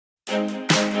Hello,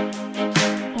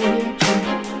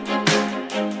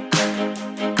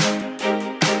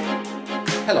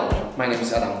 my name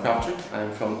is Adam Krawczyk.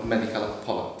 I'm from Medical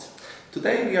Poland.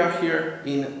 Today we are here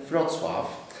in Wrocław.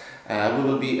 We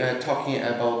will be talking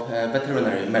about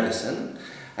veterinary medicine.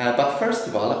 But first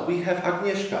of all, we have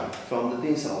Agnieszka from the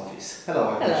Dean's office.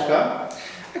 Hello, Agnieszka.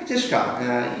 Hello.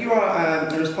 Agnieszka, you are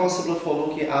responsible for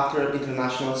looking after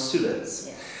international students.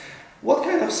 Yes. What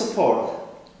kind of support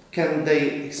can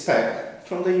they expect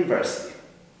from the university?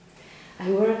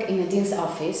 I work in a Dean's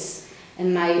office,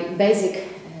 and my basic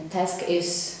task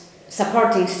is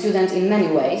supporting students in many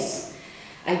ways.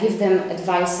 I give them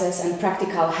advices and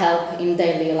practical help in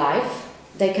daily life.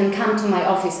 They can come to my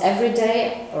office every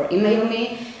day or email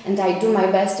me, and I do my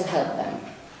best to help them.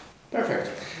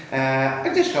 Perfect.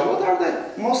 Agnieszka, what are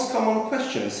the most common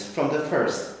questions from the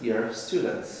first year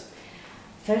students?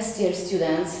 First year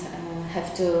students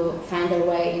have to find their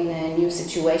way in a new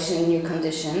situation, new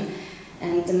condition,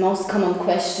 and the most common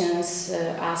questions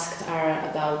asked are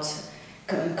about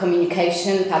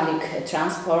communication, public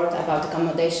transport, about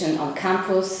accommodation on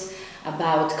campus,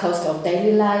 about cost of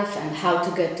daily life and how to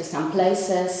get to some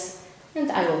places,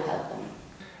 and I will help them.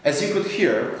 As you could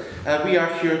hear, we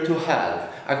are here to help.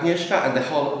 Agnieszka and the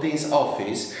whole Dean's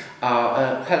office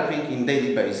are helping in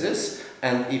daily basis,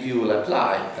 and if you will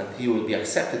apply and you will be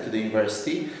accepted to the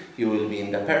university, you will be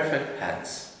in the perfect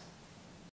hands.